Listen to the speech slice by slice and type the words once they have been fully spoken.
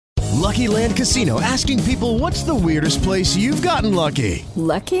Lucky Land Casino, asking people, what's the weirdest place you've gotten lucky?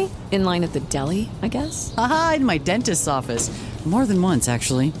 Lucky? In line at the deli, I guess? Aha, in my dentist's office. More than once,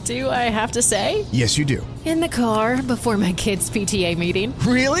 actually. Do I have to say? Yes, you do. In the car before my kids' PTA meeting.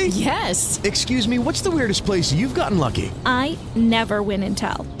 Really? Yes. Excuse me, what's the weirdest place you've gotten lucky? I never win and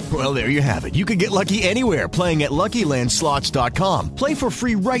tell. Well, there you have it. You can get lucky anywhere, playing at LuckyLandSlots.com. Play for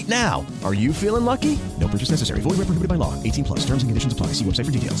free right now. Are you feeling lucky? No purchase necessary. Void where prohibited by law. 18 plus. Terms and conditions apply. See website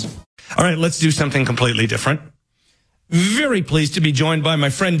for details. All right, let's do something completely different. Very pleased to be joined by my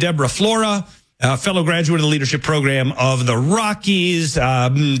friend Deborah Flora, a fellow graduate of the leadership program of the Rockies,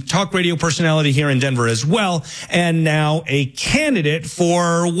 talk radio personality here in Denver as well, and now a candidate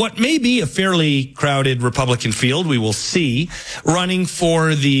for what may be a fairly crowded Republican field. We will see. Running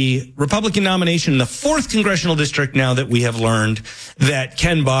for the Republican nomination in the 4th Congressional District now that we have learned that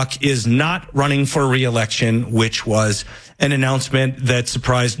Ken Buck is not running for re-election, which was an announcement that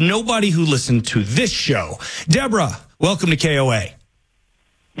surprised nobody who listened to this show. Deborah, welcome to KOA.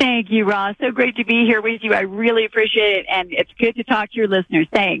 Thank you, Ross. So great to be here with you. I really appreciate it, and it's good to talk to your listeners.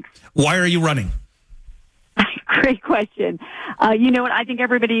 Thanks. Why are you running? Great question. You know what? I think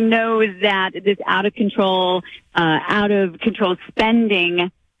everybody knows that this out of control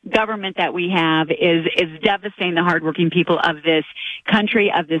spending government that we have is devastating the hardworking people of this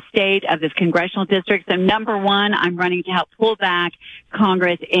country, of this state, of this congressional district. So number one, I'm running to help pull back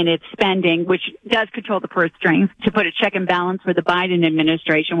Congress in its spending, which does control the purse strings, to put a check and balance for the Biden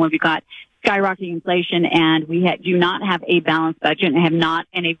administration, where we've got skyrocketing inflation, and we do not have a balanced budget, and have not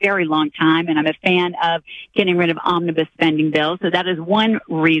in a very long time. And I'm a fan of getting rid of omnibus spending bills. So that is one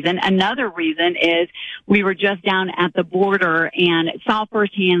reason. Another reason is we were just down at the border and saw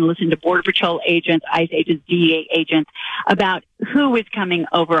firsthand, listened to Border Patrol agents, ICE agents, DEA agents about who is coming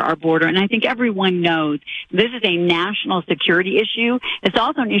over our border. And I think everyone knows this is a national security issue. It's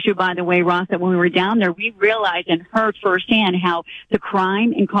also an issue, by the way, Ross, that when we were down there, we realized and heard firsthand how the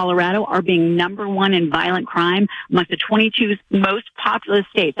crime in Colorado are being number one in violent crime amongst the 22 most populous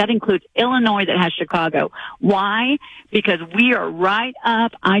states. That includes Illinois, that has Chicago. Why? Because we are right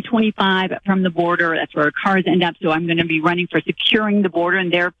up I-25 from the border. That's where our cars end up. So I'm going to be running for securing the border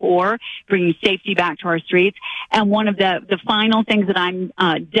and therefore bringing safety back to our streets. And one of the final things that I'm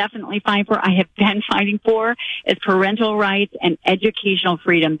definitely fighting for, I have been fighting for, is parental rights and educational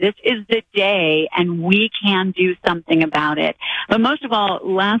freedom. This is the day, and we can do something about it. But most of all,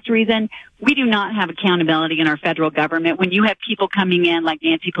 last reason, we do not have accountability in our federal government. When you have people coming in like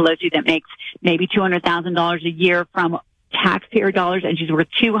Nancy Pelosi that makes maybe $200,000 a year from taxpayer dollars, and she's worth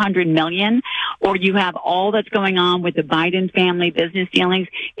 $200 million, or you have all that's going on with the Biden family business dealings,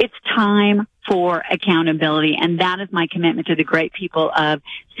 it's time for accountability. And that is my commitment to the great people of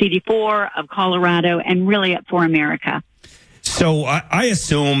CD4, of Colorado, and really for America. So I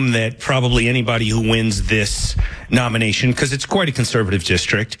assume that probably anybody who wins this nomination, because it's quite a conservative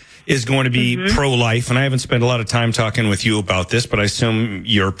district, is going to be pro-life. And I haven't spent a lot of time talking with you about this, but I assume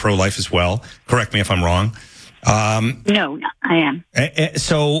you're pro-life as well. Correct me if I'm wrong. No, I am.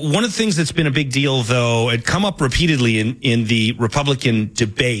 So one of the things that's been a big deal, though, it come up repeatedly in the Republican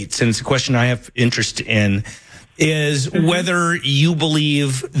debates, and it's a question I have interest in, is whether you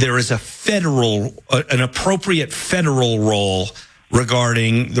believe there is an appropriate federal role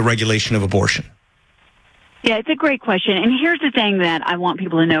regarding the regulation of abortion. Yeah, it's a great question. And here's the thing that I want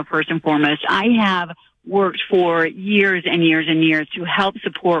people to know first and foremost. I have worked for years and years and years to help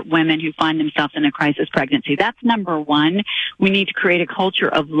support women who find themselves in a crisis pregnancy. That's number one. We need to create a culture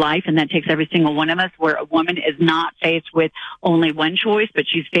of life, and that takes every single one of us, where a woman is not faced with only one choice, but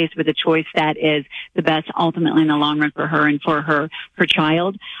she's faced with a choice that is the best ultimately in the long run for her and for her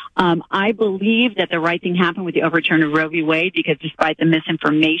child. I believe that the right thing happened with the overturn of Roe v. Wade, because despite the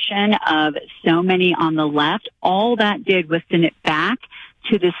misinformation of so many on the left, all that did was send it back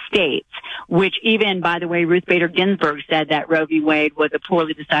to the states, which even, by the way, Ruth Bader Ginsburg said that Roe v. Wade was a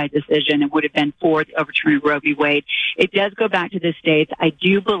poorly decided decision and would have been for the overturn of Roe v. Wade. It does go back to the states. I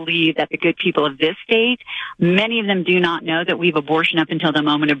do believe that the good people of this state, many of them do not know that we have abortion up until the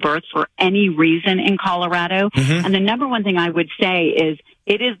moment of birth for any reason in Colorado. And the number one thing I would say is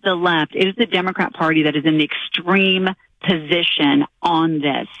it is the left, it is the Democrat Party that is in the extreme position on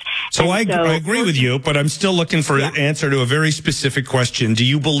this. So I agree with you, but I'm still looking for an answer to a very specific question. Do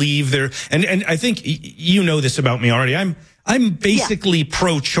you believe there, and I think you know this about me already, I'm basically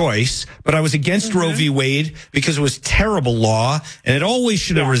pro-choice, but I was against Roe v. Wade because it was terrible law, and it always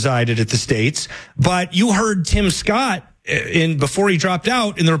should have resided at the states. But you heard Tim Scott before he dropped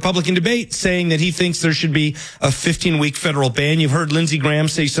out in the Republican debate, saying that he thinks there should be a 15-week federal ban. You've heard Lindsey Graham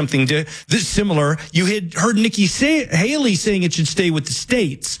say something this similar. You had heard Nikki Haley saying it should stay with the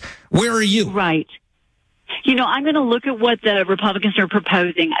states. Where are you? Right. I'm going to look at what the Republicans are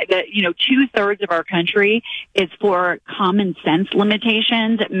proposing. 2/3 of our country is for common sense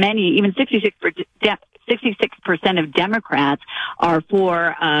limitations. Many, even 66% of Democrats are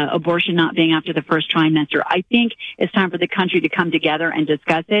for abortion not being after the first trimester. I think it's time for the country to come together and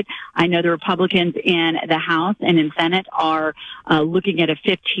discuss it. I know the Republicans in the House and in Senate are looking at a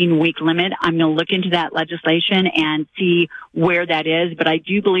 15-week limit. I'm going to look into that legislation and see where that is. But I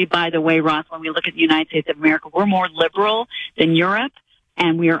do believe, by the way, Ross, when we look at the United States of America, we're more liberal than Europe.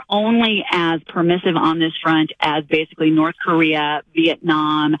 And we are only as permissive on this front as basically North Korea,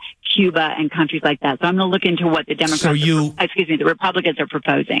 Vietnam, Cuba, and countries like that. So I'm going to look into what the the Republicans are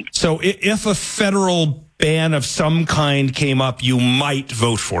proposing. So if a federal ban of some kind came up, you might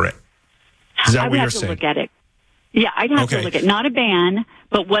vote for it. Is that what you're saying? I would have to look at it. Yeah, I'd have to look at not a ban,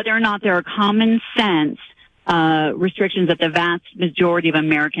 but whether or not there are common sense restrictions that the vast majority of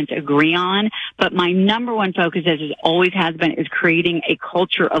Americans agree on. But my number one focus, as it always has been, is creating a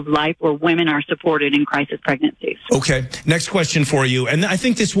culture of life where women are supported in crisis pregnancies. Okay. Next question for you. And I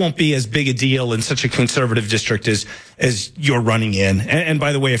think this won't be as big a deal in such a conservative district as you're running in. And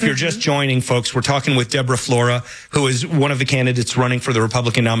by the way, if you're just joining, folks, we're talking with Deborah Flora, who is one of the candidates running for the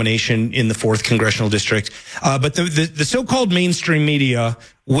Republican nomination in the 4th Congressional District. But the so-called mainstream media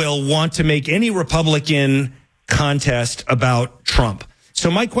will want to make any Republican contest about Trump. So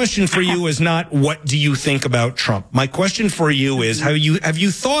my question for you is not what do you think about Trump? My question for you is have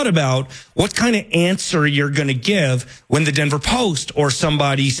you thought about what kind of answer you're going to give when the Denver Post or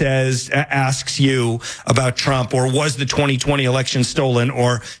somebody asks you about Trump, or was the 2020 election stolen,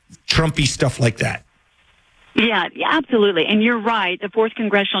 or Trumpy stuff like that? Yeah, absolutely. And you're right. The 4th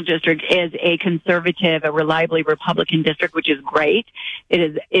Congressional District is a conservative, a reliably Republican district, which is great.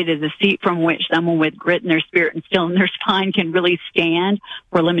 It is a seat from which someone with grit in their spirit and still in their spine can really stand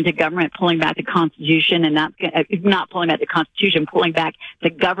for limited government, pulling back the Constitution, and that's not pulling back the Constitution, pulling back the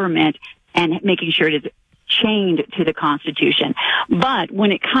government and making sure it is chained to the Constitution. But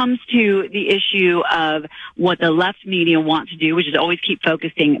when it comes to the issue of what the left media want to do, which is always keep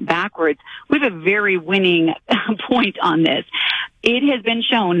focusing backwards, we have a very winning point on this. It has been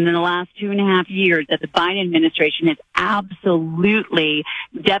shown in the last 2.5 years that the Biden administration is absolutely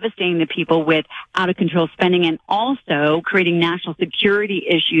devastating the people with out-of-control spending and also creating national security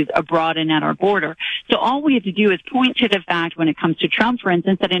issues abroad and at our border. So all we have to do is point to the fact when it comes to Trump, for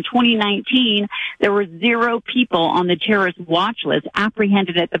instance, that in 2019, there were 0 people on the terrorist watch list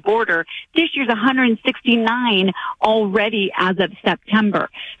apprehended at the border. This year's 169 already as of September.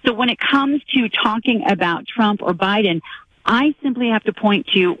 So when it comes to talking about Trump or Biden, I simply have to point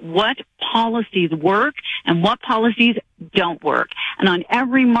to what policies work and what policies don't work. And on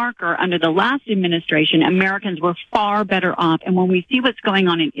every marker under the last administration, Americans were far better off. And when we see what's going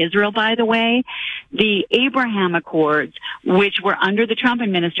on in Israel, by the way, the Abraham Accords, which were under the Trump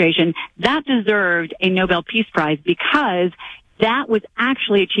administration, that deserved a Nobel Peace Prize because that was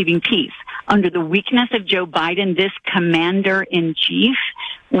actually achieving peace. Under the weakness of Joe Biden, this commander-in-chief,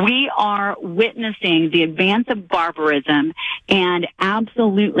 we are witnessing the advance of barbarism and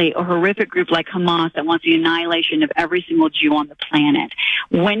absolutely a horrific group like Hamas that wants the annihilation of every single Jew on the planet.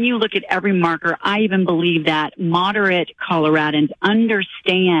 When you look at every marker, I even believe that moderate Coloradans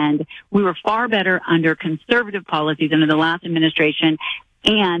understand we were far better under conservative policies under the last administration,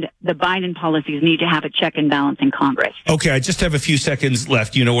 and the Biden policies need to have a check and balance in Congress. Okay, I just have a few seconds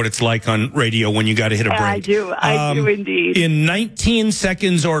left. You know what it's like on radio when you got to hit a break. I do indeed. In 19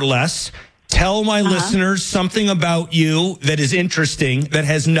 seconds or less, tell my listeners something about you that is interesting that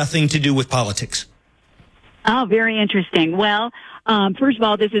has nothing to do with politics. Oh, very interesting. Well, first of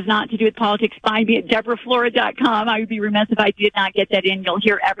all, this is not to do with politics. Find me at DeborahFlora.com. I would be remiss if I did not get that in. You'll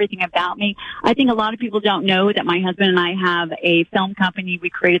hear everything about me. I think a lot of people don't know that my husband and I have a film company. We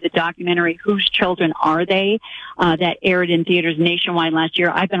created the documentary, Whose Children Are They? That aired in theaters nationwide last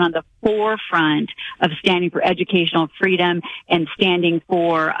year. I've been on the forefront of standing for educational freedom and standing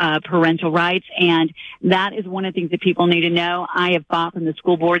for parental rights. And that is one of the things that people need to know. I have fought from the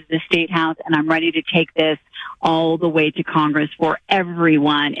school boards, the state house, and I'm ready to take this all the way to Congress for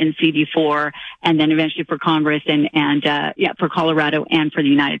everyone in CD4, and then eventually for Congress and for Colorado and for the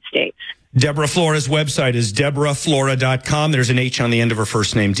United States. Deborah Flora's website is deborahflora.com. There's an H on the end of her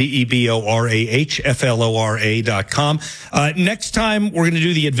first name, DeborahFlora.com. Next time, we're going to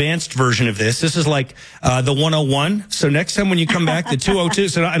do the advanced version of this. This is like the 101. So next time when you come back, the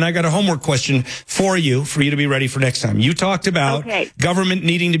 202. And I got a homework question for you to be ready for next time. You talked about government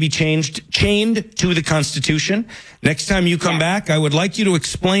needing to be chained to the Constitution. Next time you come back, I would like you to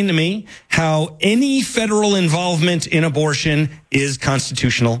explain to me how any federal involvement in abortion is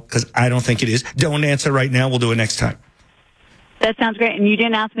constitutional, because I don't think it is. Don't answer right now. We'll do it next time. That sounds great. And you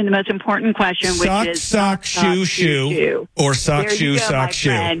didn't ask me the most important question, which is sock, shoe, or sock, shoe, sock, shoe.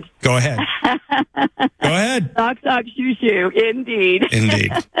 Friend. Go ahead. Go ahead. Sock, shoe. Indeed.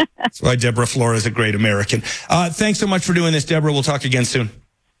 Indeed. That's why Deborah Flora is a great American. Thanks so much for doing this, Deborah. We'll talk again soon.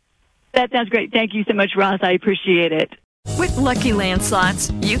 That sounds great. Thank you so much, Ross. I appreciate it. With Lucky Land Slots,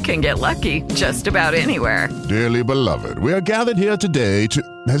 you can get lucky just about anywhere. Dearly beloved, we are gathered here today to...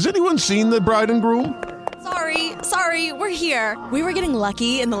 Has anyone seen the bride and groom? Sorry, we're here. We were getting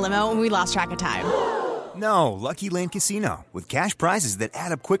lucky in the limo and we lost track of time. No, Lucky Land Casino, with cash prizes that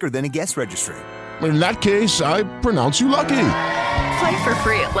add up quicker than a guest registry. In that case, I pronounce you lucky. Play for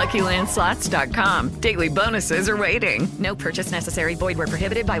free at LuckyLandSlots.com. Daily bonuses are waiting. No purchase necessary. Void where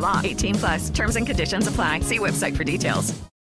prohibited by law. 18+. Terms and conditions apply. See website for details.